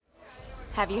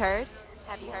Have you heard?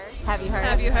 Have you heard? Have you heard?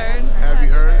 Have you heard? Have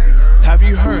you heard? Have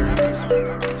you heard?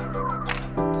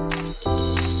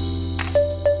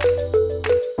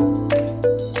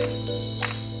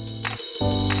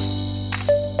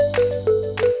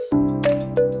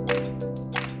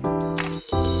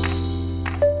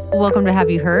 Welcome to Have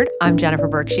You Heard? I'm Jennifer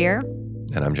Berkshire,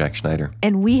 And I'm Jack Schneider.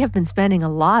 and we have been spending a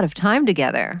lot of time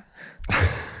together.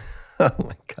 Oh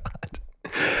my God.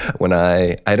 When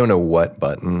I don't know what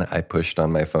button I pushed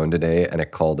on my phone today, and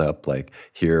it called up like,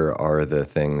 here are the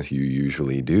things you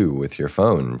usually do with your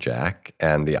phone, Jack.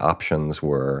 And the options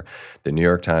were the New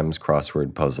York Times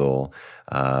crossword puzzle,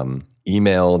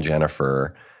 email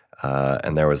Jennifer,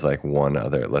 and there was like one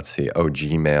other,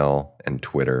 Gmail and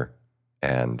Twitter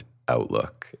and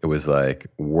Outlook. It was like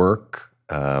work,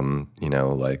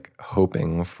 like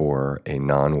hoping for a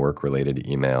non-work related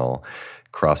email,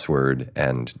 crossword,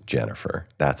 and Jennifer.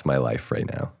 That's my life right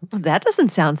now. Well, that doesn't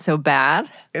sound so bad.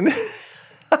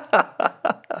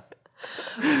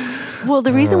 Well,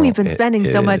 the reason we've been spending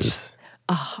so much...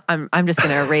 I'm just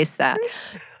going to erase that.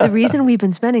 The reason we've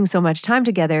been spending so much time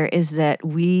together is that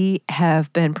we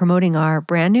have been promoting our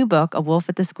brand new book, A Wolf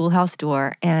at the Schoolhouse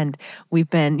Door, and we've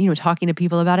been, talking to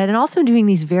people about it and also doing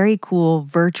these very cool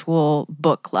virtual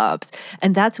book clubs.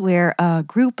 And that's where a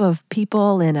group of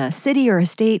people in a city or a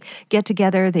state get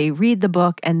together, they read the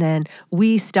book, and then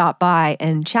we stop by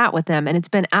and chat with them. And it's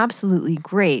been absolutely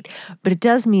great. But it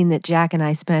does mean that Jack and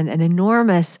I spend an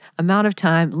enormous amount of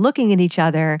time looking at each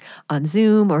other on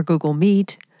Zoom or Google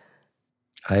Meet.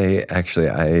 I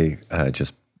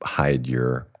just hide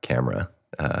your camera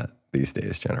these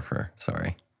days, Jennifer.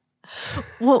 Sorry.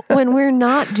 Well, when we're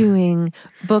not doing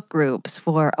book groups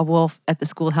for A Wolf at the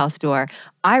Schoolhouse Door,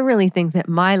 I really think that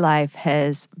my life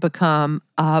has become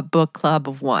a book club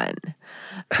of one.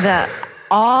 That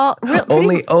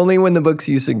Only when the books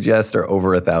you suggest are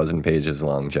over 1,000 pages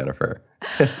long, Jennifer.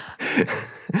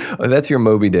 Oh, that's your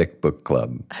Moby Dick book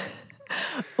club.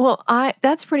 Well,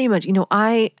 that's pretty much,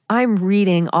 I'm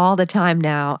reading all the time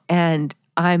now, and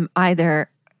I'm either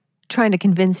trying to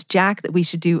convince Jack that we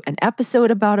should do an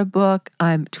episode about a book.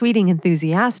 I'm tweeting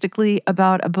enthusiastically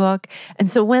about a book.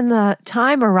 And so when the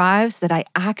time arrives that I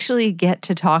actually get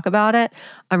to talk about it,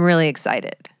 I'm really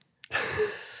excited.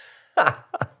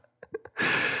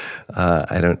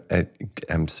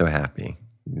 I'm so happy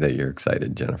that you're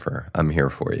excited, Jennifer. I'm here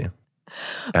for you.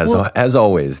 As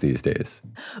always these days.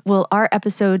 Well, our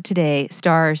episode today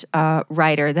stars a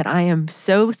writer that I am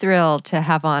so thrilled to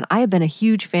have on. I have been a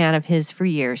huge fan of his for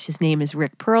years. His name is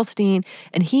Rick Perlstein,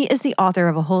 and he is the author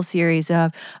of a whole series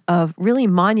of really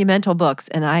monumental books.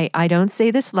 And I don't say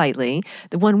this lightly.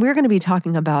 The one we're going to be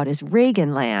talking about is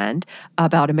Reaganland,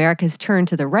 about America's turn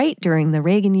to the right during the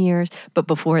Reagan years. But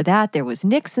before that, there was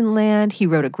Nixonland. He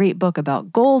wrote a great book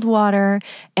about Goldwater.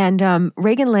 And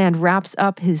Reaganland wraps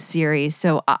up his series.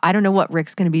 So I don't know what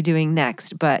Rick's going to be doing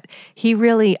next, but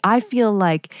I feel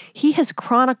like he has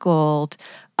chronicled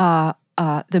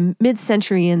the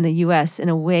mid-century in the U.S. in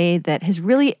a way that has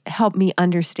really helped me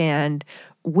understand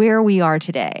where we are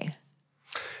today.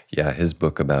 Yeah, his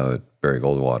book about Barry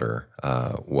Goldwater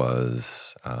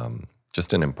was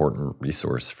just an important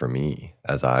resource for me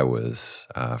as I was,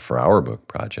 for our book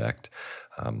project,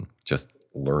 just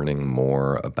learning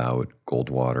more about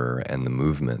Goldwater and the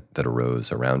movement that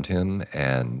arose around him,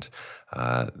 and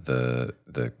the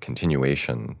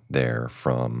continuation there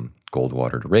from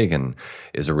Goldwater to Reagan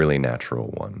is a really natural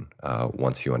one.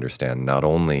 Once you understand not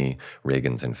only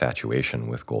Reagan's infatuation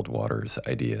with Goldwater's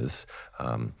ideas,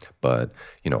 but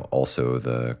also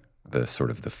the sort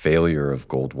of the failure of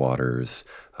Goldwater's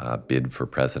bid for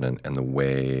president and the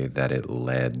way that it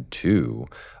led to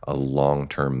a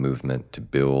long-term movement to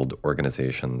build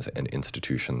organizations and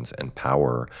institutions and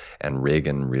power. And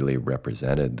Reagan really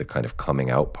represented the kind of coming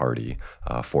out party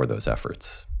for those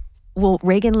efforts. Well,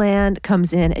 Reaganland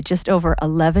comes in at just over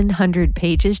 1,100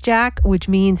 pages, Jack, which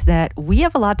means that we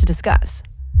have a lot to discuss.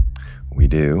 We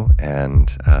do,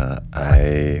 and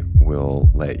I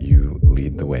will let you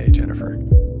lead the way, Jennifer.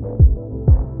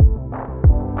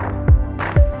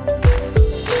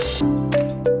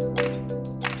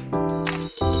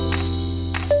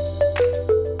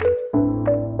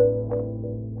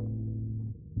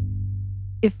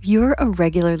 If you're a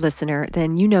regular listener,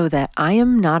 then you know that I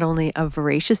am not only a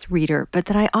voracious reader, but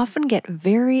that I often get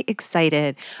very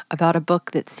excited about a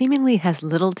book that seemingly has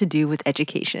little to do with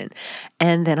education.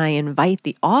 And then I invite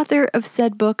the author of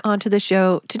said book onto the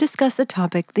show to discuss a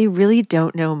topic they really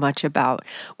don't know much about.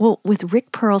 Well, with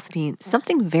Rick Perlstein,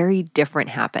 something very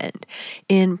different happened.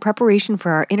 In preparation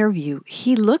for our interview,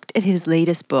 he looked at his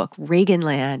latest book,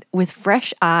 Reaganland, with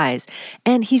fresh eyes,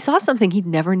 and he saw something he'd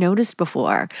never noticed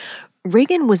before.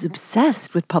 Reagan was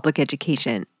obsessed with public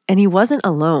education, and he wasn't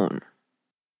alone.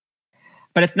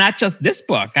 But it's not just this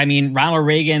book. I mean, Ronald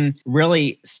Reagan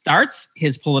really starts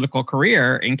his political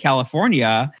career in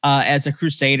California as a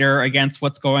crusader against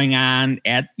what's going on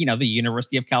at, the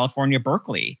University of California,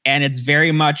 Berkeley. And it's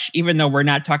very much, even though we're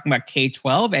not talking about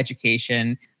K-12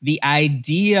 education, the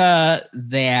idea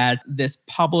that this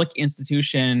public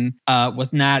institution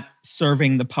was not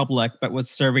serving the public, but was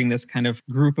serving this kind of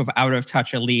group of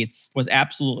out-of-touch elites was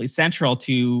absolutely central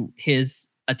to his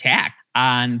attack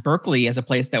on Berkeley as a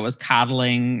place that was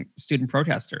coddling student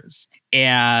protesters.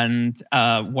 And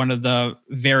one of the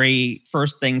very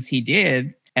first things he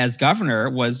did as governor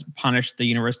was punish the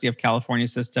University of California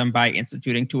system by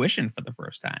instituting tuition for the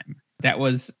first time. That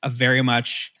was a very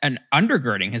much an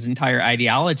undergirding his entire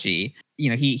ideology.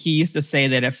 He used to say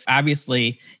that if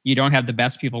obviously you don't have the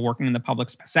best people working in the public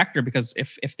sector, because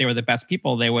if they were the best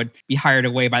people, they would be hired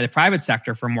away by the private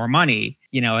sector for more money,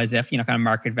 as if, kind of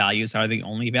market values are the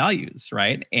only values,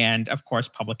 right? And of course,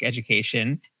 public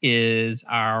education is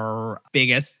our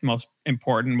biggest, most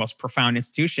important, most profound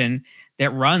institution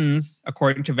that runs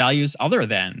according to values other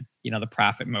than, the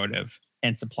profit motive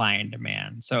and supply and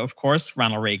demand. So of course,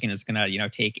 Ronald Reagan is going to,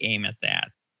 take aim at that.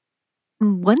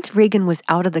 Once Reagan was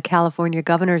out of the California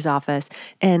governor's office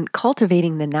and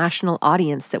cultivating the national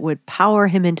audience that would power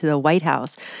him into the White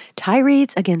House,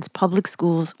 tirades against public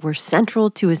schools were central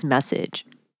to his message.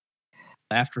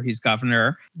 After he's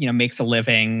governor, makes a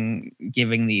living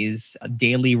giving these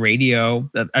daily radio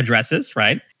addresses,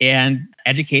 right? And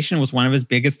education was one of his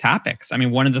biggest topics. I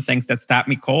mean, one of the things that stopped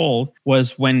me cold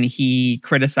was when he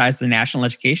criticized the National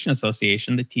Education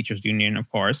Association, the teachers union, of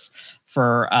course,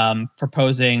 for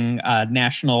proposing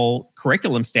national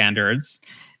curriculum standards.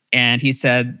 And he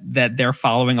said that they're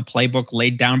following a playbook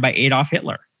laid down by Adolf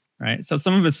Hitler. Right. So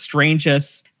some of his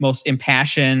strangest, most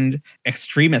impassioned,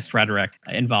 extremist rhetoric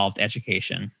involved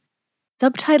education.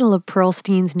 Subtitle of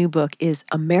Pearlstein's new book is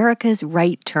America's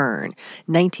Right Turn,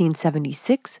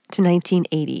 1976 to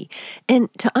 1980. And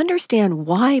to understand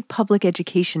why public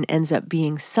education ends up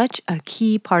being such a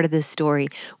key part of this story,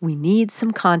 we need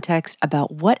some context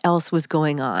about what else was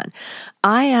going on.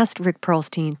 I asked Rick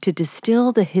Pearlstein to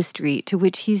distill the history to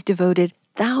which he's devoted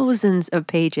thousands of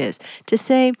pages to,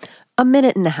 say, a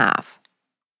minute and a half.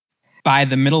 By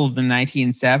the middle of the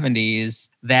 1970s,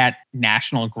 that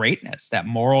national greatness, that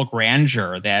moral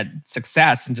grandeur, that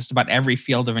success in just about every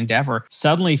field of endeavor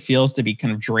suddenly feels to be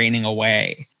kind of draining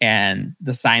away. And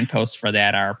the signposts for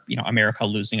that are, America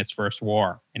losing its first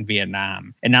war in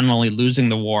Vietnam. And not only losing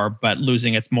the war, but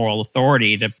losing its moral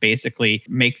authority to basically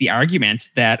make the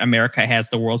argument that America has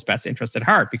the world's best interest at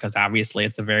heart, because obviously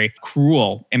it's a very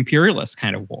cruel, imperialist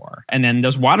kind of war. And then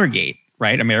there's Watergate.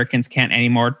 Right? Americans can't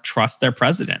anymore trust their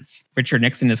presidents. Richard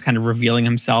Nixon is kind of revealing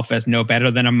himself as no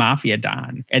better than a mafia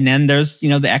don. And then there's,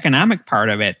 the economic part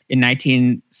of it. In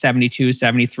 1972,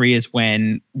 73 is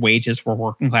when wages for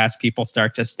working class people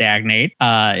start to stagnate.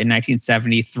 In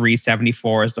 1973,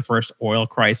 74 is the first oil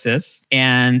crisis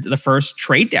and the first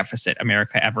trade deficit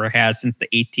America ever has since the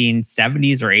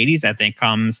 1870s or 80s, I think,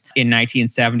 comes in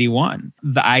 1971.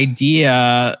 The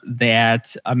idea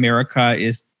that America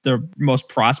is the most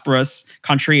prosperous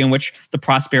country in which the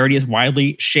prosperity is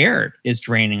widely shared is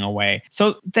draining away.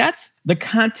 So that's the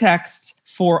context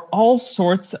for all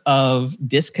sorts of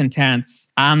discontents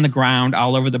on the ground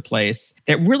all over the place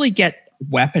that really get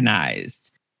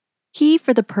weaponized. Key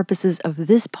for the purposes of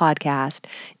this podcast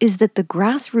is that the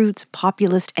grassroots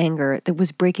populist anger that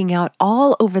was breaking out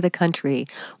all over the country,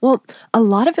 well, a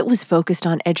lot of it was focused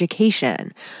on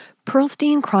education.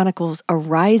 Pearlstein chronicles a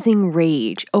rising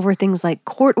rage over things like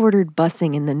court-ordered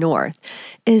busing in the North.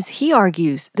 As he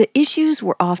argues, the issues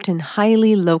were often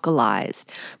highly localized,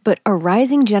 but a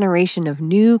rising generation of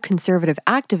new conservative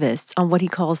activists on what he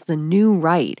calls the New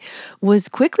Right was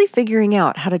quickly figuring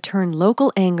out how to turn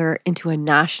local anger into a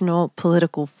national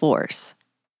political force.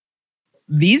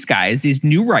 These guys, these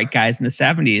New Right guys in the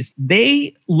 70s,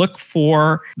 they look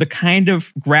for the kind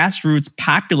of grassroots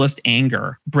populist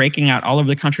anger breaking out all over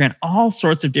the country on all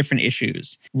sorts of different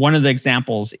issues. One of the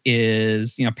examples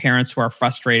is, parents who are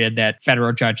frustrated that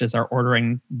federal judges are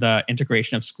ordering the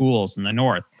integration of schools in the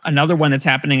North. Another one that's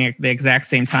happening at the exact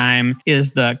same time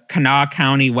is the Kanawha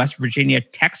County, West Virginia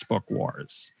textbook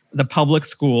wars. The public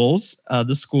schools,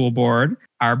 the school board,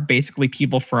 are basically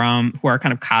people who are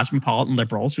kind of cosmopolitan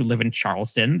liberals who live in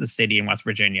Charleston, the city in West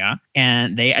Virginia.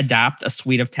 And they adopt a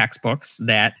suite of textbooks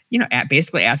that,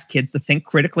 basically ask kids to think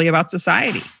critically about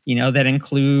society, that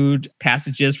include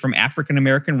passages from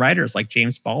African-American writers like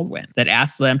James Baldwin, that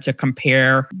ask them to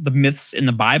compare the myths in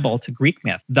the Bible to Greek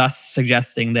myth, thus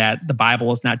suggesting that the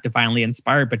Bible is not divinely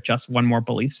inspired, but just one more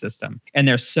belief system. And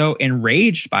they're so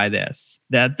enraged by this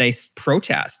that they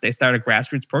protest. They start a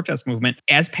grassroots protest movement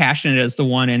as passionate as the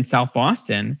one in South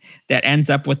Boston that ends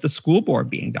up with the school board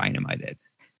being dynamited.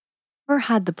 Ever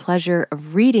had the pleasure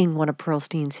of reading one of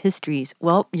Pearlstein's histories?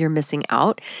 Well, you're missing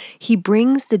out. He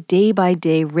brings the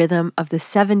day-by-day rhythm of the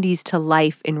 70s to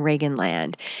life in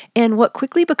Reaganland. And what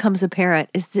quickly becomes apparent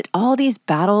is that all these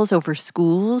battles over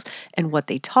schools and what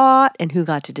they taught and who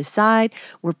got to decide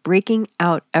were breaking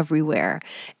out everywhere.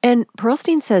 And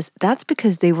Pearlstein says that's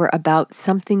because they were about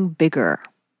something bigger.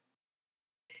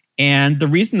 And the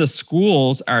reason the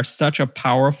schools are such a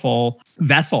powerful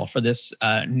vessel for this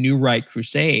new right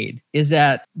crusade is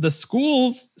that the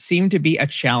schools seem to be a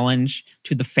challenge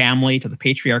to the family, to the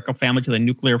patriarchal family, to the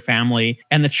nuclear family,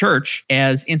 and the church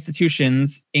as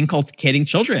institutions inculcating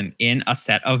children in a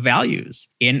set of values,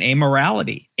 in a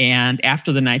morality. And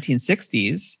after the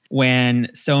 1960s, when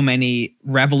so many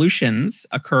revolutions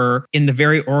occur in the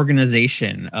very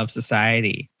organization of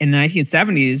society, in the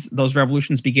 1970s, those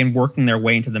revolutions begin working their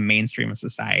way into the mainstream of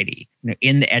society,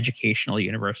 in the educational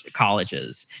university,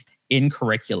 colleges, in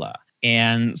curricula.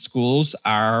 And schools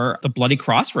are the bloody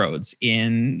crossroads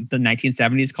in the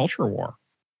 1970s culture war.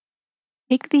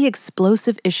 Take the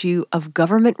explosive issue of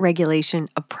government regulation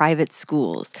of private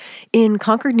schools. In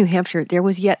Concord, New Hampshire, there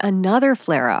was yet another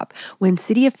flare-up when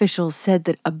city officials said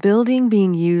that a building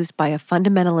being used by a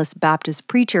fundamentalist Baptist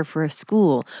preacher for a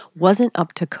school wasn't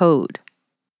up to code.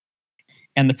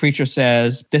 And the preacher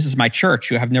says, this is my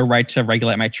church. You have no right to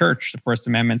regulate my church. The First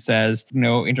Amendment says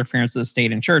no interference of the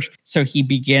state and church. So he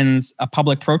begins a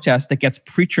public protest that gets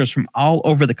preachers from all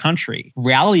over the country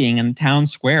rallying in the town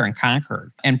square in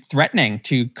Concord and threatening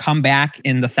to come back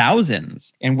in the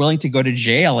thousands and willing to go to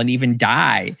jail and even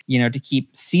die, to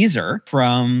keep Caesar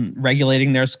from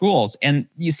regulating their schools. And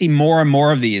you see more and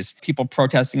more of these people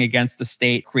protesting against the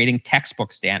state, creating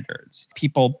textbook standards,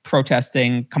 people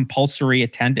protesting compulsory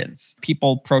attendance, people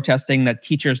protesting that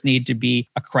teachers need to be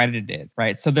accredited,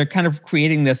 right? So they're kind of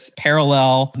creating this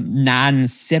parallel,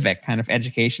 non-civic kind of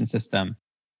education system.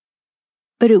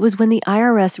 But it was when the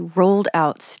IRS rolled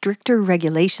out stricter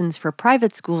regulations for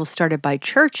private schools started by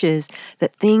churches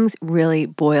that things really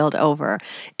boiled over.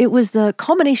 It was the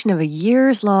culmination of a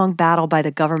years-long battle by the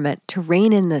government to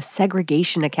rein in the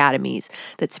segregation academies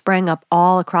that sprang up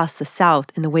all across the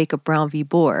South in the wake of Brown v.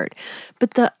 Board.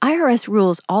 But the IRS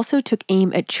rules also took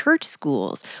aim at church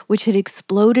schools, which had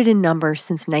exploded in numbers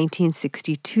since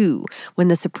 1962, when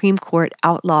the Supreme Court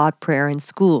outlawed prayer in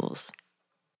schools.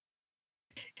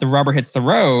 The rubber hits the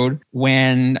road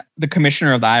when the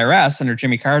commissioner of the IRS under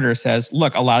Jimmy Carter says,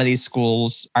 look, a lot of these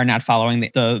schools are not following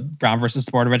the Brown versus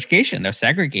Board of Education. They're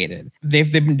segregated.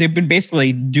 They've been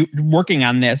basically working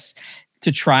on this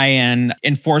to try and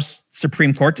enforce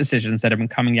Supreme Court decisions that have been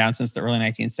coming down since the early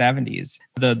 1970s.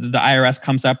 The IRS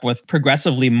comes up with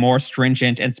progressively more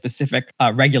stringent and specific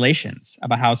regulations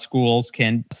about how schools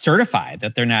can certify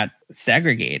that they're not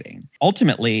segregating.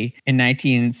 Ultimately, in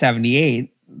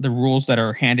 1978, the rules that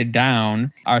are handed down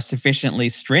are sufficiently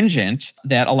stringent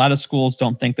that a lot of schools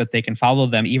don't think that they can follow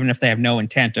them, even if they have no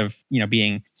intent of,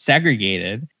 being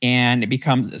segregated, and it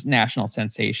becomes this national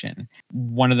sensation.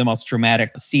 One of the most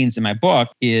dramatic scenes in my book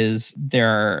is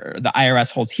the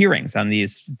IRS holds hearings on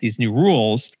these new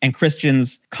rules, and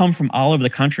Christians come from all over the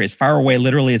country, as far away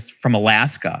literally as from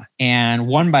Alaska. And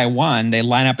one by one, they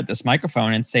line up at this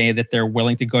microphone and say that they're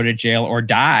willing to go to jail or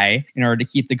die in order to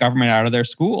keep the government out of their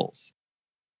schools.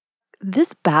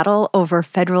 This battle over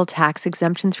federal tax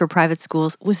exemptions for private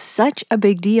schools was such a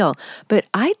big deal, but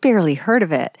I'd barely heard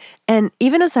of it. And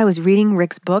even as I was reading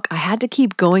Rick's book, I had to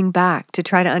keep going back to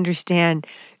try to understand,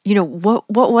 what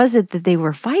was it that they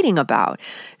were fighting about?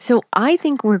 So I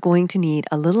think we're going to need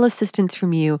a little assistance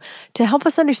from you to help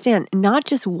us understand not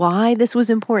just why this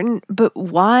was important, but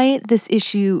why this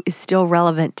issue is still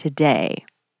relevant today.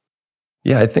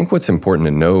 Yeah, I think what's important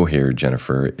to know here,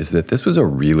 Jennifer, is that this was a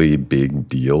really big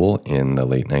deal in the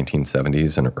late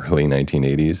 1970s and early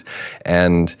 1980s.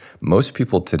 And most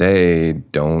people today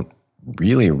don't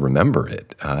really remember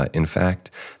it. In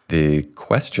fact, the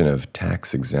question of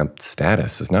tax-exempt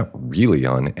status is not really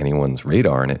on anyone's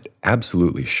radar, and it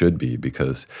absolutely should be,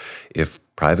 because if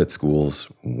private schools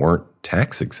weren't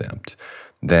tax-exempt,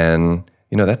 then,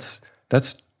 that's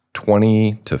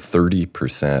 20 to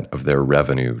 30% of their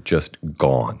revenue just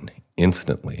gone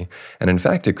instantly. And in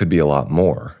fact, it could be a lot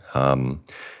more.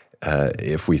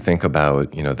 If we think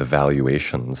about, the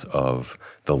valuations of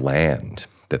the land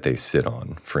that they sit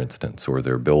on, for instance, or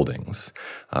their buildings,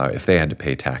 if they had to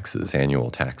pay taxes,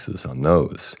 annual taxes on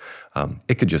those,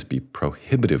 it could just be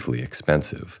prohibitively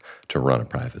expensive to run a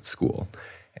private school.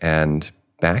 And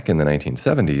back in the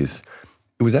 1970s,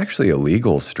 it was actually a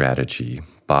legal strategy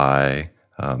by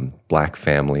Black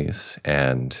families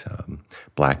and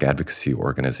Black advocacy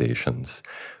organizations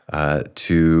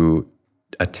to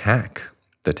attack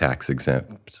the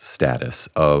tax-exempt status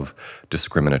of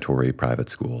discriminatory private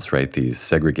schools, right? These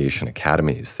segregation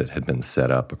academies that had been set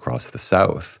up across the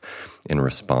South in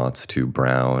response to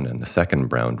Brown and the second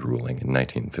Brown ruling in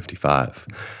 1955.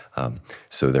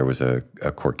 So there was a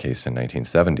court case in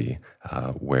 1970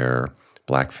 where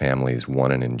Black families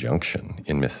won an injunction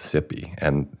in Mississippi.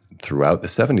 And throughout the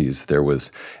 70s, there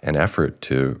was an effort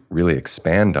to really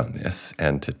expand on this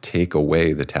and to take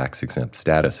away the tax-exempt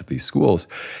status of these schools.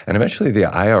 And eventually the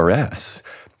IRS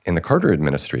in the Carter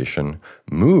administration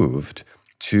moved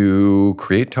to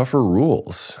create tougher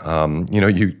rules.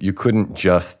 You couldn't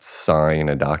just sign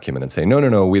a document and say,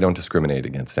 no, we don't discriminate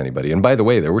against anybody. And by the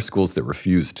way, there were schools that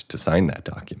refused to sign that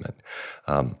document.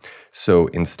 So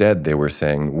instead, they were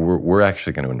saying, we're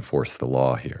actually going to enforce the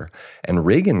law here. And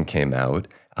Reagan came out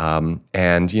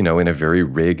and, in a very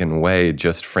Reagan way,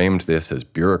 just framed this as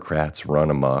bureaucrats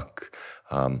run amok.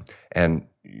 And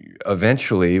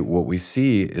eventually what we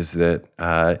see is that,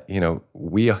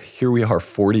 here we are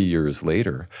 40 years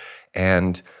later,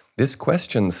 and this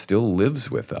question still lives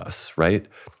with us, right?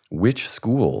 Which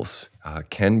schools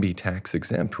can be tax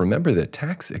exempt? Remember that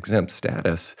tax exempt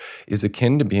status is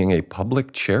akin to being a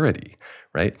public charity,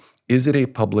 right? Is it a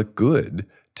public good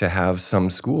to have some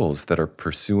schools that are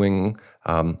pursuing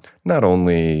not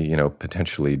only,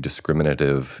 potentially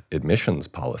discriminative admissions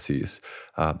policies,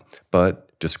 but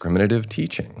discriminative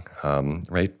teaching,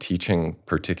 right? Teaching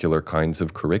particular kinds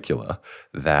of curricula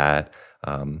that,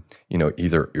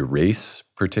 either erase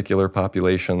particular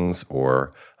populations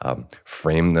or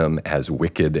frame them as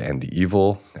wicked and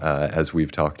evil, as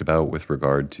we've talked about with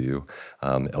regard to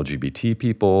LGBT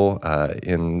people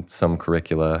in some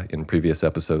curricula in previous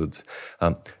episodes.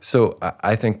 So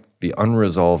I think the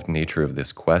unresolved nature of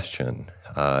this question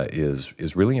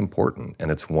is really important,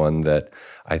 and it's one that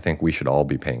I think we should all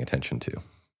be paying attention to.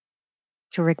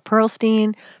 To Rick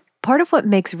Perlstein, part of what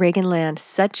makes Reaganland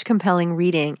such compelling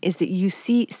reading is that you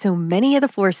see so many of the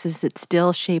forces that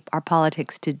still shape our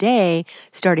politics today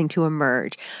starting to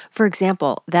emerge. For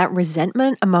example, that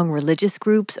resentment among religious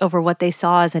groups over what they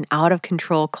saw as an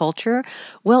out-of-control culture,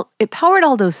 well, it powered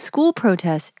all those school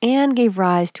protests and gave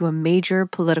rise to a major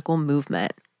political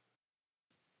movement.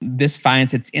 This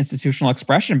finds its institutional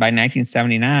expression by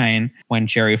 1979 when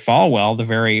Jerry Falwell, the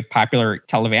very popular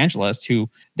televangelist who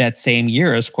that same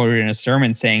year is quoted in a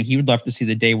sermon saying he would love to see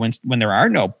the day when there are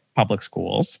no public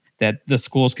schools, that the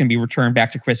schools can be returned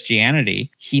back to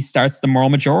Christianity. He starts the Moral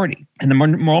Majority. And the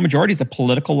Moral Majority is a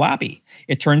political lobby.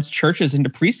 It turns churches into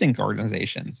precinct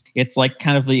organizations. It's like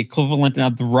kind of the equivalent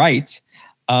of the right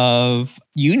of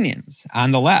unions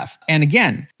on the left. And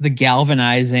again, the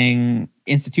galvanizing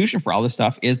institution for all this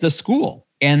stuff is the school.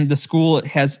 And the school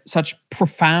has such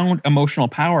profound emotional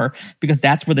power because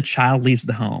that's where the child leaves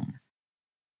the home.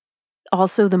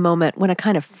 Also the moment when a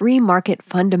kind of free market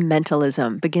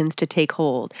fundamentalism begins to take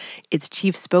hold. Its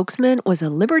chief spokesman was a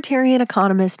libertarian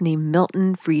economist named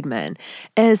Milton Friedman.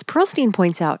 As Perlstein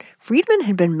points out, Friedman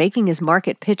had been making his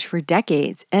market pitch for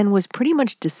decades and was pretty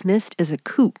much dismissed as a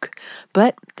kook.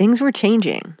 But things were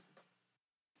changing.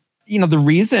 The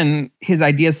reason his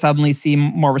ideas suddenly seem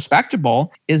more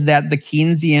respectable is that the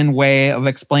Keynesian way of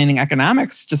explaining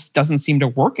economics just doesn't seem to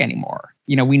work anymore.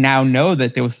 We now know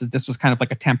that this was kind of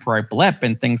like a temporary blip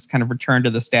and things kind of returned to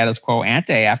the status quo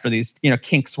ante after these,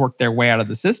 kinks worked their way out of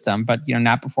the system, but,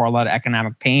 not before a lot of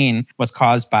economic pain was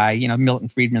caused by, Milton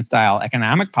Friedman style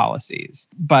economic policies.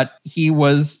 But he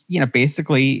was,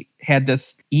 basically had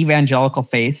this evangelical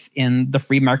faith in the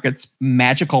free market's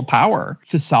magical power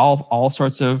to solve all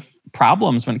sorts of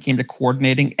problems when it came to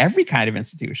coordinating every kind of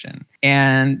institution.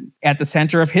 And at the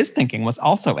center of his thinking was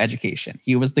also education.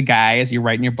 He was the guy, as you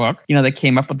write in your book, that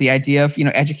came up with the idea of,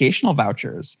 educational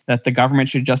vouchers, that the government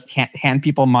should just hand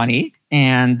people money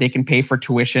and they can pay for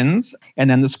tuitions. And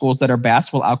then the schools that are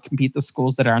best will outcompete the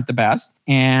schools that aren't the best.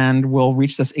 And we'll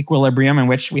reach this equilibrium in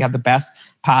which we have the best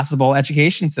possible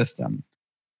education system.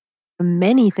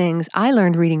 Many things I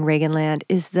learned reading Reaganland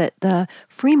is that the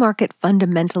free market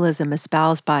fundamentalism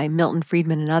espoused by Milton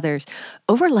Friedman and others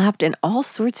overlapped in all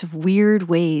sorts of weird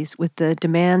ways with the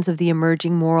demands of the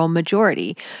emerging moral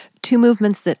majority, two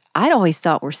movements that I'd always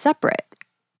thought were separate.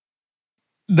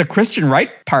 The Christian right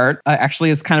part actually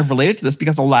is kind of related to this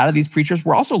because a lot of these preachers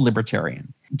were also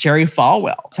libertarian. Jerry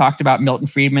Falwell talked about Milton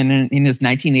Friedman in his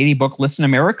 1980 book, Listen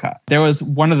America. There was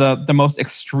one of the most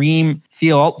extreme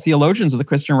theologians of the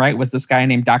Christian right was this guy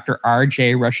named Dr.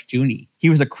 R.J. Rushdoony. He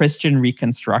was a Christian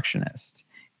Reconstructionist.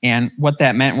 And what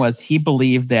that meant was he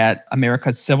believed that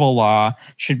America's civil law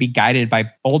should be guided by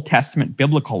Old Testament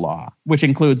biblical law, which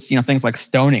includes, things like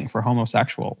stoning for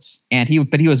homosexuals.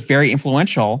 But he was very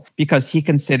influential because he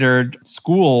considered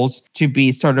schools to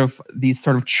be these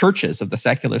churches of the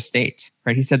secular state,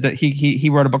 right? He said that he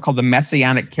wrote a book called The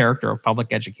Messianic Character of Public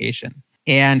Education.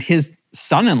 And his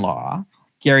son-in-law,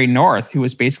 Gary North, who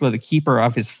was basically the keeper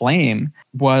of his flame,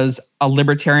 was a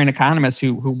libertarian economist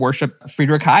who worshiped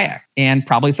Friedrich Hayek and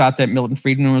probably thought that Milton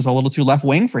Friedman was a little too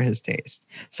left-wing for his taste.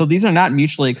 So these are not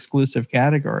mutually exclusive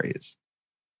categories.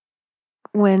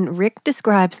 When Rick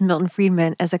describes Milton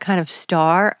Friedman as a kind of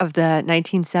star of the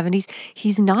 1970s,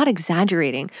 he's not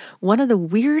exaggerating. One of the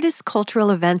weirdest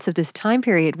cultural events of this time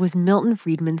period was Milton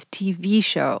Friedman's TV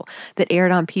show that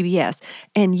aired on PBS,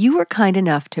 and you were kind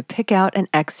enough to pick out an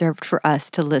excerpt for us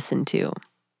to listen to.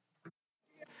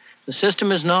 The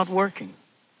system is not working,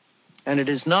 and it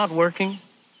is not working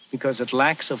because it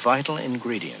lacks a vital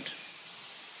ingredient.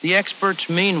 The experts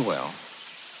mean well,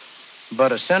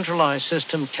 but a centralized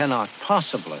system cannot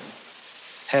possibly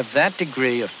have that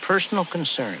degree of personal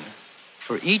concern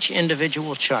for each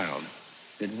individual child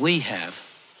that we have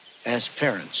as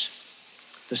parents.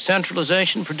 The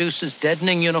centralization produces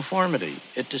deadening uniformity.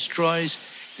 It destroys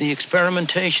the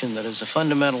experimentation that is a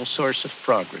fundamental source of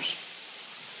progress.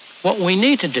 What we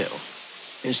need to do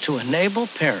is to enable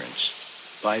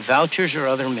parents, by vouchers or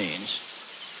other means,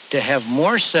 to have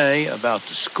more say about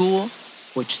the school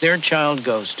which their child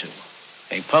goes to.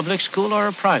 A public school or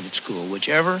a private school,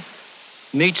 whichever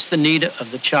meets the need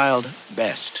of the child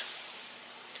best.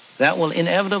 That will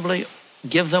inevitably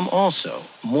give them also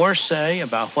more say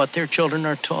about what their children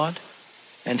are taught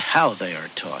and how they are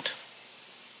taught.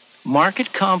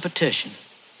 Market competition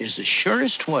is the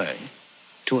surest way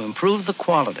to improve the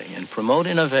quality and promote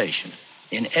innovation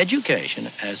in education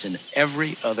as in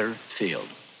every other field.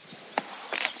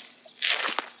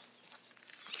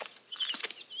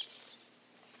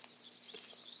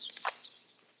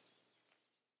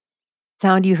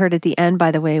 Sound you heard at the end,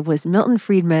 by the way, was Milton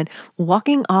Friedman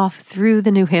walking off through the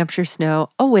New Hampshire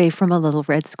snow away from a little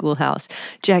red schoolhouse.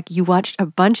 Jack, you watched a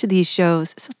bunch of these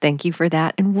shows, so thank you for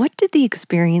that. And what did the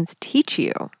experience teach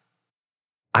you?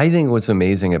 I think what's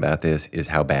amazing about this is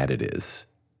how bad it is.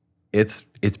 It's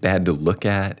bad to look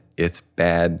at. It's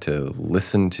bad to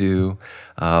listen to.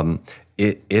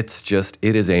 It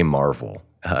is a marvel.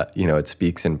 It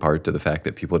speaks in part to the fact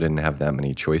that people didn't have that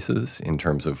many choices in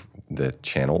terms of the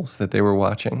channels that they were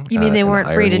watching. You mean they weren't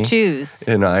free to choose?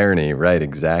 In irony, right,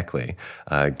 exactly,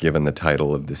 given the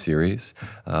title of the series.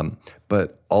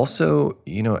 But also,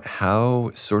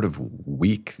 how sort of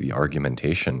weak the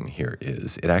argumentation here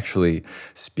is. It actually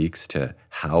speaks to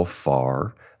how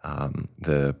far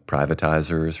the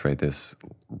privatizers, right, this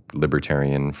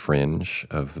libertarian fringe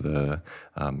of the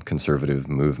conservative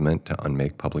movement to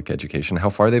unmake public education, how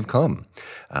far they've come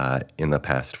in the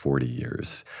past 40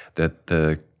 years. That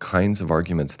the kinds of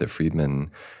arguments that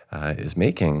Friedman is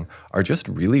making are just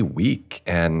really weak.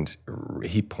 And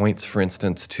he points, for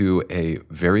instance, to a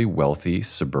very wealthy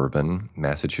suburban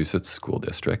Massachusetts school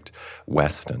district,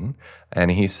 Weston,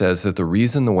 and he says that the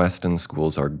reason the Weston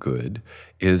schools are good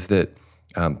is that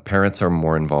parents are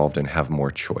more involved and have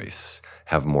more choice,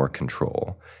 have more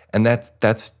control. And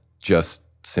that's just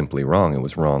simply wrong. It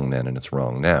was wrong then and it's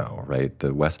wrong now, right?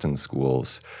 The Weston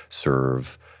schools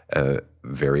serve a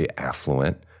very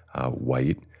affluent,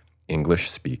 white,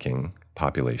 English-speaking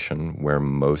population where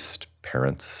most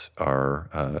parents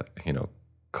are,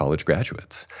 college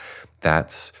graduates.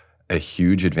 That's a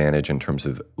huge advantage in terms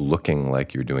of looking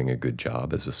like you're doing a good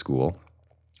job as a school.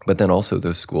 But then also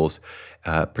those schools,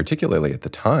 particularly at the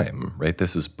time, right?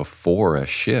 This is before a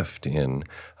shift in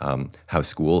how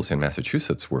schools in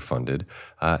Massachusetts were funded,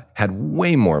 had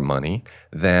way more money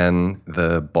than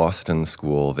the Boston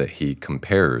school that he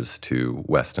compares to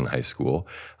Weston High School,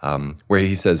 where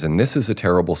he says, and this is a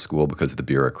terrible school because the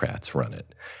bureaucrats run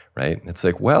it. Right? It's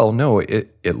like, well, no,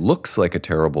 it looks like a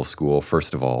terrible school,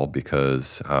 first of all,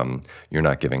 because you're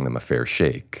not giving them a fair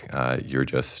shake. You're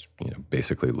just,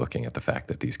 basically looking at the fact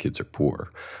that these kids are poor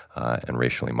and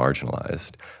racially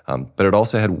marginalized. But it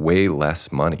also had way less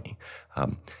money.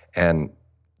 And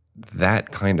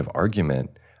that kind of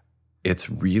argument, it's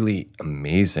really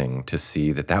amazing to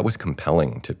see that was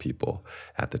compelling to people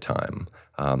at the time.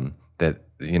 That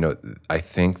I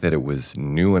think that it was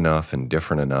new enough and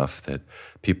different enough that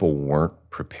people weren't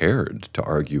prepared to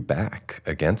argue back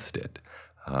against it.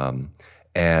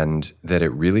 And that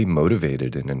it really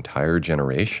motivated an entire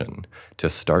generation to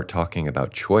start talking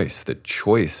about choice, that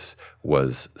choice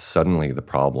was suddenly the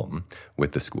problem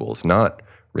with the schools, not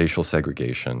racial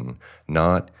segregation,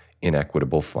 not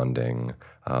inequitable funding,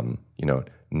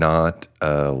 not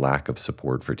a lack of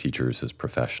support for teachers as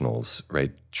professionals,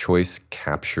 right? Choice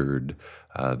captured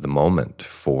the moment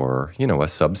for, a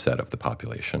subset of the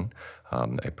population,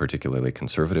 a particularly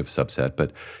conservative subset.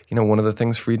 But, one of the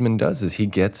things Friedman does is he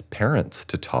gets parents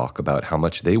to talk about how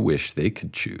much they wish they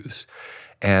could choose.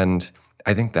 And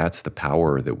I think that's the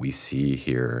power that we see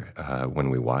here when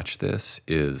we watch this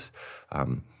is,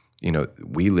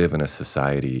 we live in a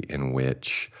society in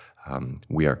which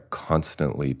we are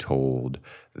constantly told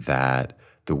that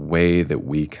the way that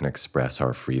we can express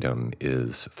our freedom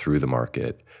is through the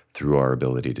market, through our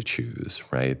ability to choose,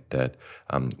 right? That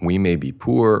we may be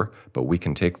poor, but we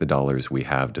can take the dollars we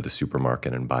have to the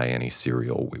supermarket and buy any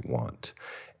cereal we want.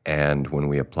 And when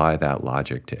we apply that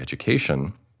logic to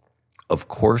education, of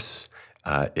course,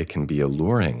 it can be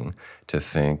alluring to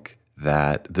think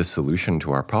that the solution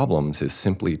to our problems is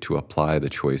simply to apply the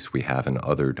choice we have in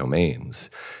other domains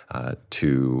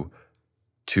to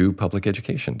public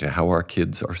education, to how our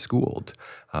kids are schooled.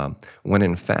 When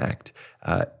in fact,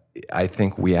 I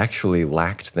think we actually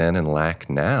lacked then and lack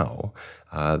now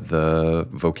the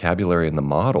vocabulary and the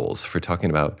models for talking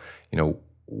about,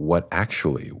 what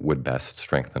actually would best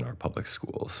strengthen our public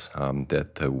schools,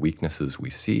 that the weaknesses we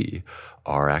see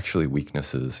are actually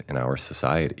weaknesses in our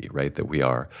society, right? That we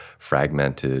are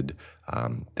fragmented,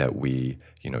 that we,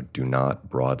 do not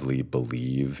broadly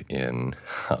believe in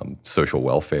social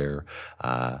welfare,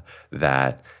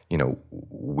 that,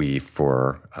 we,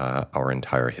 for our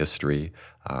entire history,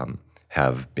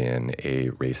 have been a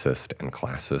racist and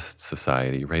classist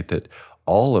society, right? That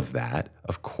all of that,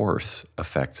 of course,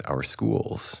 affects our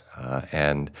schools.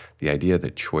 And the idea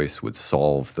that choice would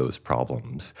solve those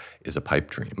problems is a pipe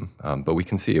dream. But we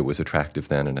can see it was attractive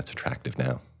then and it's attractive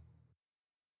now.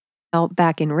 Now,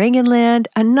 back in Reaganland,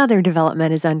 another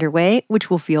development is underway, which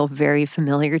will feel very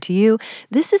familiar to you.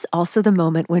 This is also the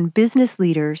moment when business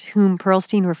leaders, whom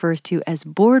Pearlstein refers to as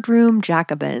boardroom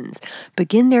Jacobins,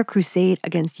 begin their crusade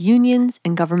against unions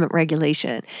and government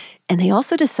regulation. And they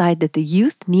also decide that the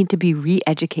youth need to be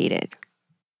re-educated.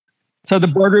 So the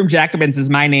boardroom Jacobins is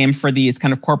my name for these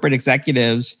kind of corporate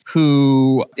executives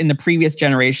who, in the previous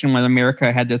generation, when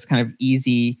America had this kind of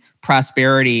easy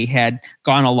prosperity, had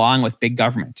gone along with big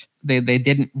government. They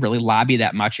didn't really lobby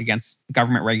that much against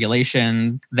government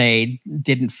regulations. They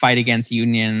didn't fight against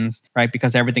unions, right?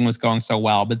 Because everything was going so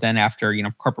well. But then after,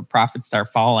 corporate profits start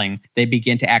falling, they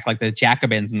begin to act like the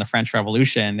Jacobins in the French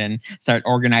Revolution and start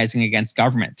organizing against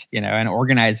government, and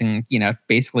organizing,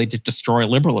 basically to destroy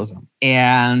liberalism.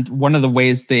 And one of the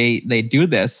ways they do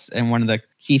this, and one of the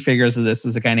key figures of this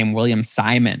is a guy named William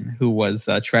Simon, who was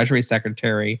Treasury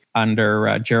Secretary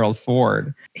under Gerald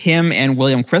Ford. Him and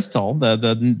William Crystal, the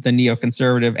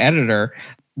neoconservative editor,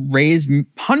 raised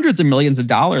hundreds of millions of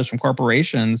dollars from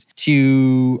corporations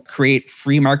to create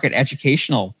free market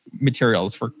educational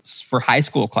materials for high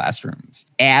school classrooms,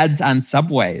 ads on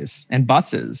subways and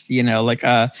buses,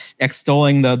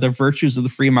 extolling the virtues of the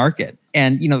free market.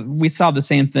 And, we saw the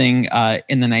same thing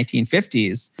in the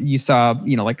 1950s. You saw,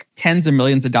 tens of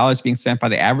millions of dollars being spent by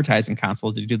the Advertising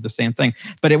Council to do the same thing.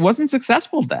 But it wasn't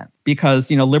successful then because,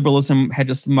 liberalism had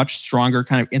just much stronger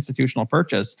kind of institutional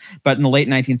purchase. But in the late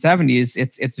 1970s,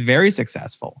 it's very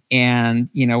successful. And,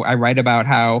 I write about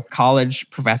how college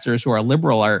professors who are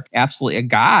liberal are absolutely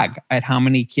agog at how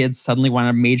many kids suddenly want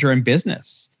to major in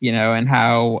business, and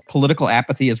how political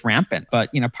apathy is rampant.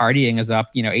 But, partying is up,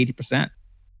 80%.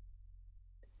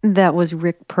 That was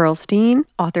Rick Pearlstein,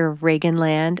 author of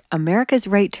Reaganland, America's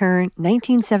Right Turn,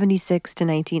 1976 to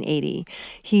 1980.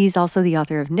 He's also the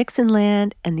author of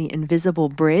Nixonland and The Invisible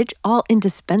Bridge, all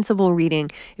indispensable reading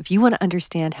if you want to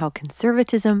understand how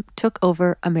conservatism took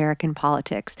over American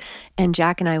politics. And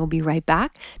Jack and I will be right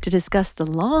back to discuss the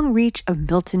long reach of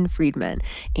Milton Friedman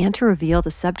and to reveal the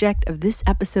subject of this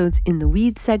episode's In the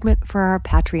Weeds segment for our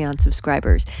Patreon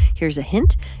subscribers. Here's a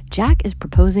hint. Jack is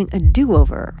proposing a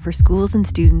do-over for schools and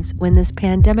students when this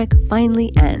pandemic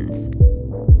finally ends.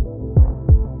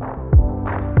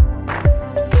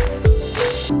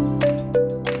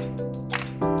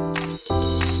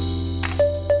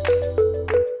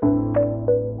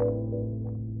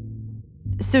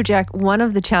 So, Jack, one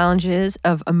of the challenges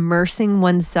of immersing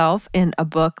oneself in a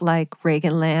book like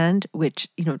Reaganland, which,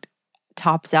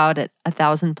 tops out at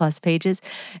 1,000+ pages,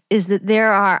 is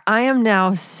that I am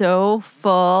now so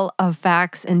full of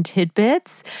facts and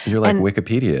tidbits. You're like and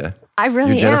Wikipedia. I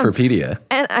really You're am. Jenniferpedia.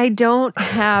 And I don't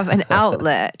have an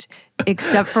outlet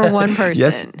except for one person.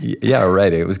 Yes, yeah,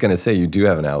 right. I was going to say you do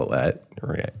have an outlet.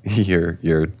 Right.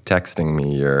 You're texting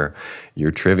me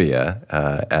your trivia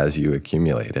as you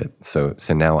accumulate it. So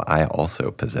now I also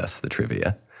possess the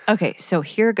trivia. Okay, so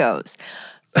here goes.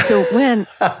 So when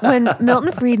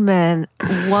Milton Friedman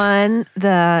won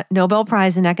the Nobel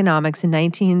Prize in Economics in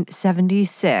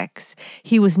 1976,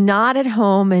 he was not at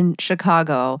home in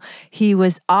Chicago. He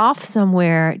was off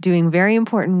somewhere doing very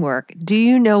important work. Do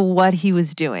you know what he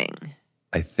was doing?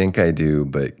 I think I do,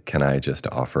 but can I just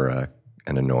offer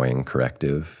an annoying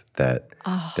corrective that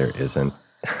there isn't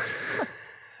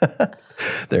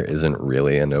there isn't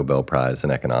really a Nobel Prize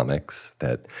in economics,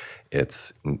 that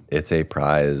it's a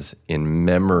prize in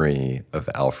memory of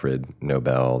Alfred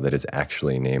Nobel that is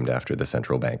actually named after the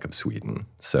Central Bank of Sweden.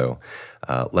 So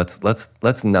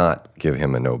let's not give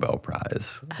him a Nobel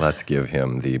Prize. Let's give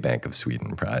him the Bank of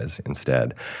Sweden Prize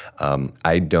instead.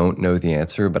 I don't know the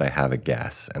answer, but I have a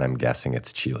guess, and I'm guessing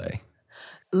it's Chile.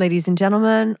 Ladies and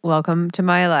gentlemen, welcome to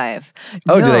my life.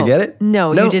 Oh, did I get it?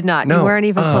 No, you did not. No. You weren't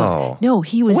even Oh. close. No,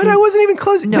 he was. What? I wasn't even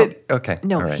close. No. Okay.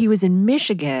 No, all right. he was in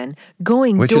Michigan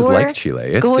going Which door. is like Chile.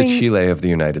 It's going, the Chile of the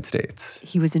United States.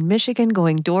 He was in Michigan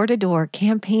going door to door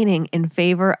campaigning in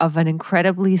favor of an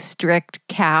incredibly strict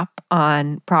cap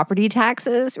on property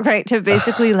taxes, right? To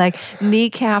basically like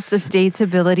kneecap the state's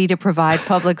ability to provide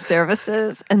public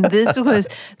services. And this was,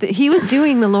 he was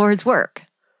doing the Lord's work.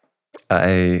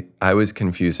 I was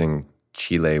confusing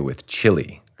Chile with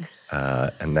Chile.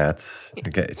 And that's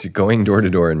okay. So going door to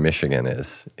door in Michigan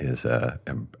is a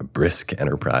brisk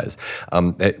enterprise.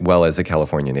 Well, as a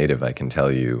California native, I can tell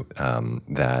you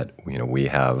that we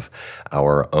have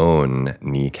our own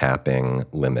kneecapping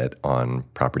limit on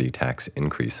property tax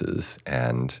increases,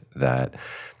 and that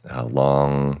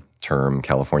long-term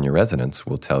California residents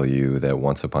will tell you that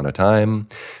once upon a time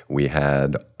we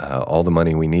had all the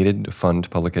money we needed to fund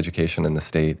public education in the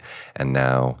state, and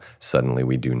now suddenly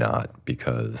we do not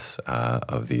because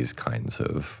of these kinds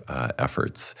of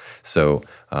efforts. So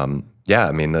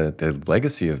the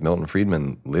legacy of Milton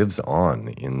Friedman lives on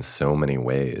in so many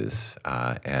ways,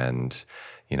 and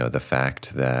the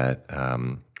fact that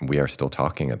we are still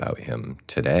talking about him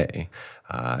today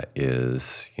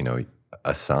is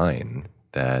a sign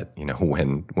that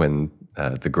when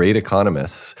the great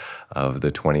economists of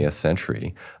the 20th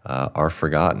century are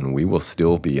forgotten, we will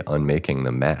still be unmaking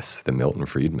the mess that Milton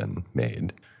Friedman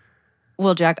made.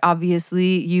 Well, Jack,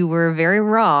 obviously you were very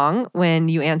wrong when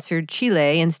you answered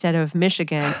Chile instead of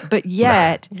Michigan, but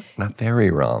yet not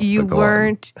very wrong. You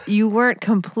weren't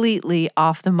completely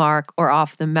off the mark or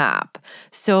off the map.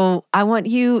 So I want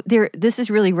you there. This is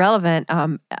really relevant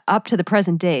up to the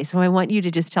present day. So I want you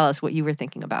to just tell us what you were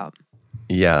thinking about.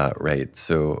 Yeah, right.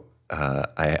 So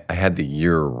I had the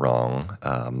year wrong.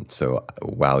 So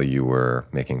while you were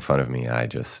making fun of me, I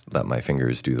just let my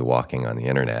fingers do the walking on the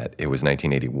internet. It was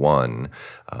 1981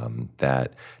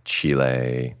 that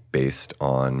Chile, based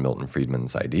on Milton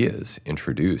Friedman's ideas,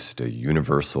 introduced a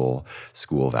universal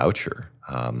school voucher,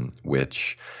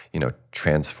 which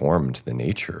transformed the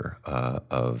nature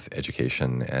of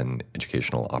education and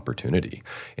educational opportunity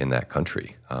in that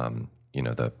country.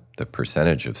 The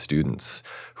percentage of students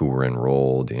who were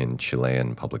enrolled in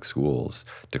Chilean public schools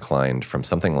declined from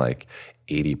something like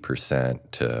 80%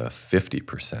 to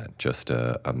 50%, just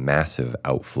a massive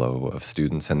outflow of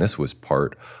students. And this was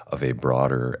part of a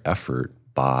broader effort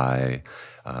by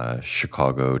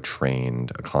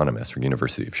Chicago-trained economists, or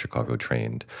University of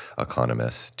Chicago-trained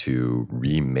economists, to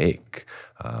remake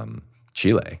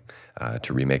Chile,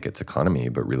 to remake its economy,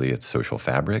 but really its social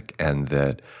fabric, and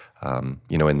that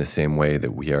in the same way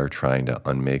that we are trying to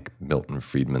unmake Milton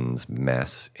Friedman's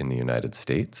mess in the United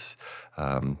States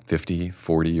 50,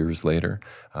 40 years later,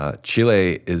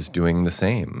 Chile is doing the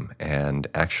same. And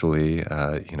actually,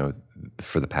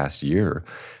 for the past year,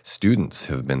 students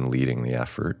have been leading the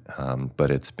effort,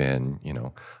 but it's been,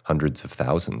 hundreds of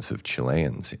thousands of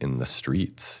Chileans in the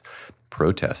streets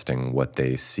protesting what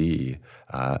they see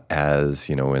as,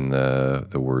 in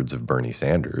the words of Bernie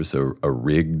Sanders, a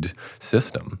rigged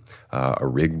system, a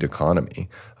rigged economy,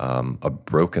 a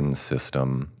broken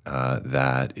system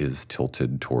that is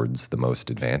tilted towards the most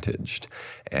advantaged.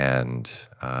 And,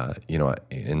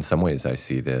 in some ways I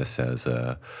see this as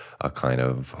a kind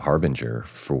of harbinger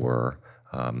for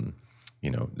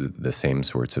the same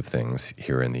sorts of things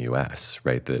here in the U.S.,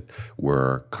 right? That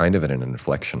we're kind of at an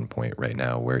inflection point right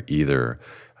now where either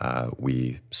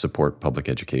we support public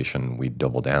education, we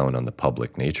double down on the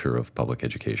public nature of public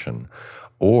education,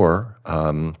 or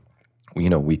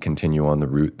we continue on the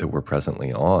route that we're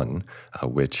presently on,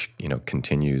 which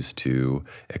continues to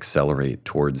accelerate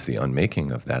towards the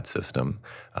unmaking of that system,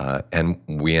 and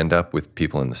we end up with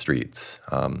people in the streets.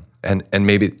 And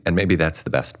maybe that's the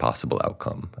best possible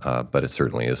outcome, but it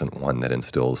certainly isn't one that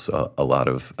instills a lot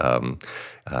of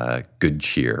good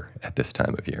cheer at this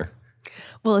time of year.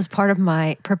 Well, as part of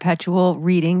my perpetual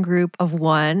reading group of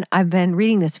one, I've been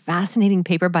reading this fascinating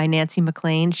paper by Nancy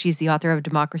MacLean. She's the author of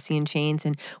Democracy in Chains,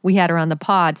 and we had her on the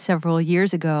pod several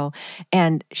years ago.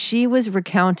 And she was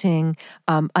recounting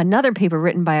another paper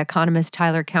written by economist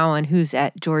Tyler Cowen, who's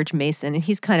at George Mason, and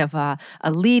he's kind of a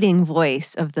leading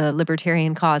voice of the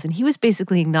libertarian cause. And he was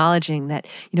basically acknowledging that,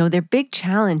 their big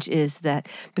challenge is that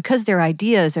because their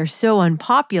ideas are so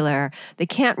unpopular,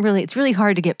 it's really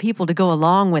hard to get people to go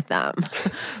along with them.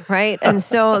 Right. And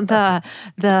so the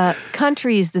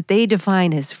countries that they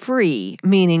define as free,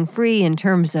 meaning free in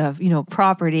terms of,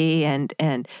 property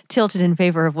and tilted in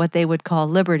favor of what they would call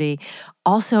liberty,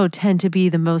 also tend to be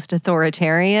the most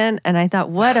authoritarian. And I thought,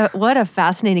 what a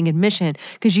fascinating admission,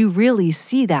 because you really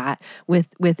see that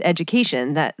with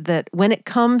education, that when it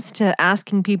comes to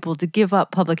asking people to give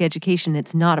up public education,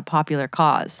 it's not a popular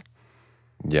cause.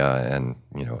 Yeah. And,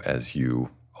 as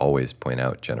you always point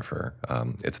out, Jennifer,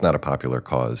 it's not a popular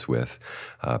cause with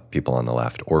people on the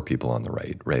left or people on the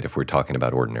right, if we're talking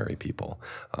about ordinary people.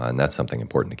 And that's something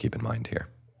important to keep in mind here.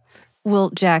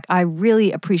 Well, Jack, I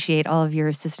really appreciate all of your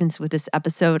assistance with this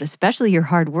episode, especially your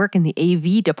hard work in the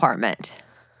AV department.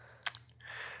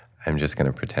 I'm just going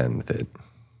to pretend that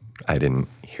I didn't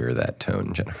hear that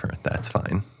tone, Jennifer. That's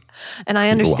fine. And I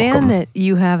understand that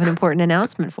you have an important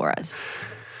announcement for us.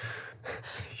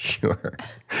 Sure.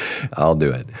 I'll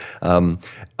do it.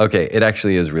 Okay, it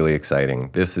actually is really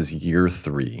exciting. This is year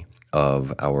 3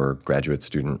 of our graduate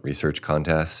student research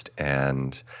contest,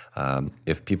 and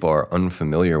if people are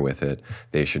unfamiliar with it,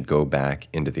 they should go back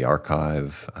into the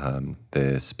archive.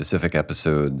 The specific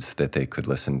episodes that they could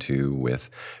listen to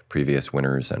with previous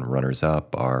winners and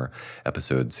runners-up are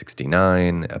episode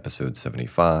 69, episode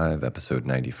 75, episode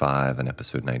 95, and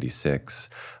episode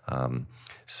 96.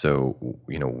 So,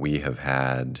 we have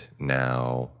had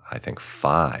now, I think,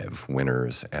 5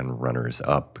 winners and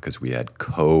runners-up because we had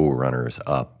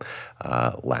co-runners-up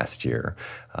last year.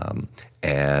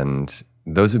 And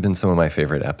those have been some of my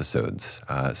favorite episodes.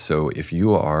 So if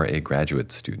you are a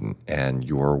graduate student and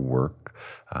your work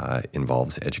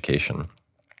involves education,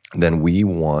 then we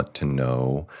want to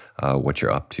know what you're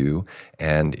up to.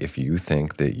 And if you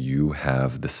think that you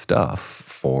have the stuff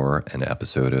for an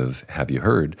episode of Have You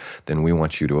Heard, then we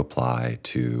want you to apply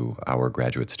to our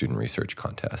graduate student research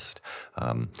contest.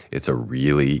 It's a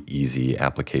really easy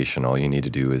application. All you need to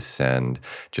do is send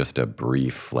just a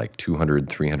brief, 200,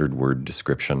 300-word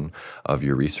description of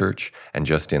your research, and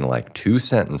just in 2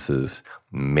 sentences,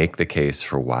 make the case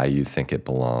for why you think it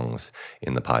belongs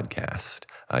in the podcast.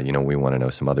 We want to know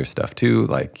some other stuff too,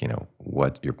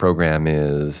 what your program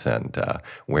is and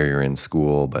where you're in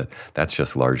school, but that's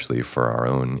just largely for our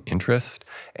own interest.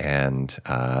 And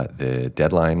the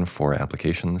deadline for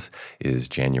applications is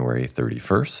January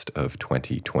 31st of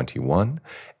 2021,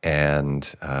 and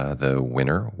the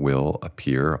winner will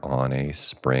appear on a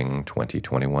spring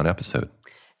 2021 episode.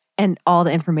 And all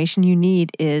the information you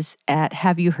need is at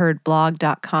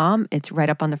haveyouheardblog.com. It's right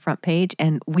up on the front page,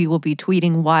 and we will be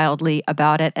tweeting wildly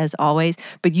about it as always.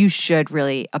 But you should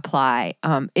really apply.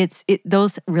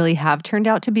 Those really have turned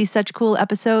out to be such cool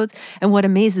episodes. And what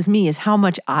amazes me is how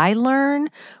much I learn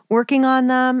working on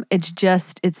them.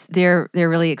 They're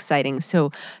really exciting.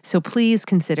 So please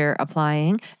consider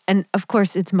applying. And of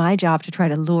course, it's my job to try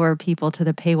to lure people to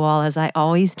the paywall, as I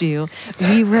always do.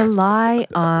 We rely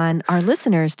on our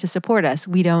listeners to support us.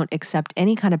 We don't accept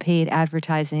any kind of paid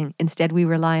advertising. Instead, we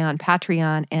rely on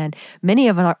Patreon, and many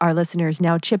of our listeners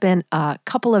now chip in a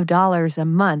couple of dollars a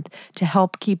month to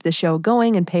help keep the show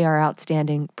going and pay our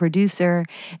outstanding producer.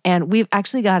 And we've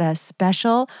actually got a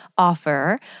special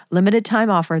offer, limited time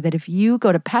offer, that if you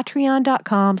go to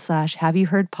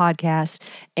patreon.com/haveyouheardpodcast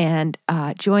and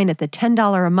join at the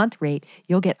 $10 a month rate,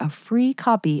 you'll get a free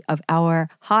copy of our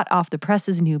hot off the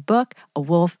presses new book, A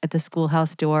Wolf at the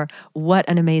Schoolhouse Door. What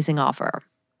an amazing offer.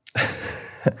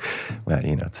 Well,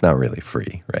 it's not really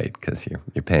free, right? Because you're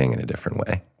paying in a different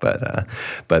way.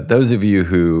 But those of you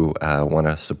who want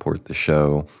to support the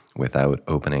show without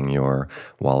opening your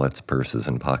wallets, purses,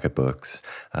 and pocketbooks,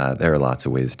 there are lots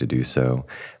of ways to do so.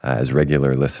 As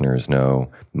regular listeners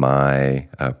know, my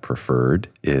preferred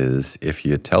is if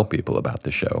you tell people about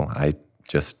the show. I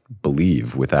just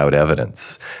believe without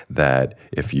evidence that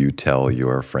if you tell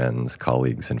your friends,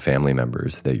 colleagues, and family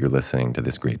members that you're listening to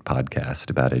this great podcast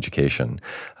about education,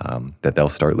 that they'll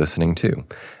start listening too,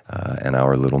 and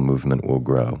our little movement will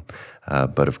grow.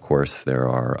 But of course, there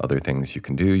are other things you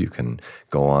can do. You can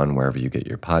go on wherever you get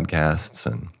your podcasts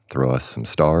and throw us some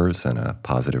stars and a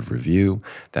positive review.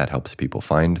 That helps people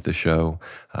find the show.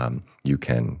 You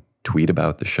can tweet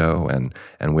about the show,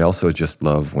 and we also just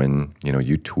love when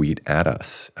you tweet at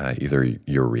us, either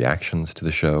your reactions to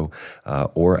the show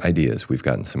or ideas. We've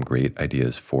gotten some great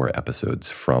ideas for episodes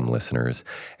from listeners,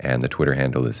 and the Twitter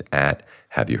handle is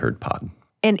 @HaveYouHeardPod.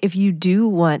 And if you do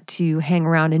want to hang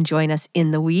around and join us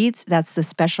in the weeds, that's the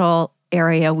special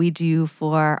area we do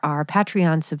for our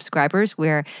Patreon subscribers,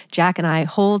 where Jack and I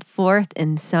hold forth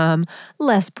in some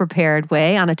less prepared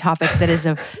way on a topic that is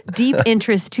of deep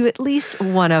interest to at least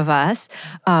one of us.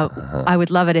 I would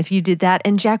love it if you did that.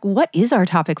 And Jack, what is our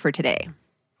topic for today?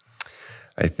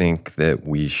 I think that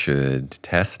we should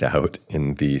test out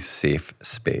in the safe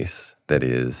space that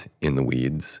is in the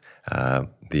weeds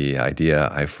the idea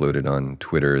I floated on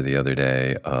Twitter the other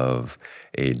day of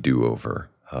a do-over,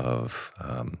 of,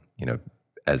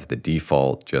 as the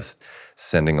default, just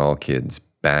sending all kids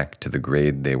back to the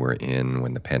grade they were in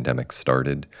when the pandemic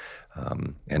started.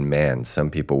 And man, some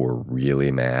people were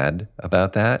really mad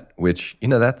about that, which,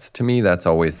 that's, to me, that's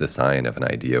always the sign of an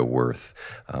idea worth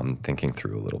thinking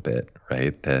through a little bit,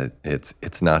 right? That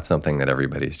it's not something that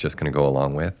everybody's just going to go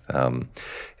along with.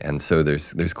 And so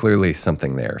there's clearly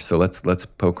something there. So let's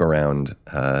poke around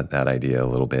that idea a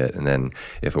little bit. And then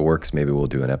if it works, maybe we'll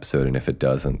do an episode. And if it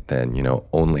doesn't, then,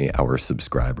 only our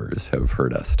subscribers have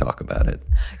heard us talk about it.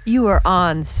 You are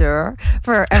on, sir.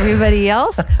 For everybody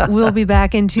else, we'll be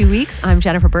back in 2 weeks. I'm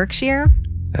Jennifer Berkshire.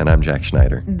 And I'm Jack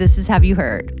Schneider. This is Have You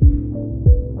Heard?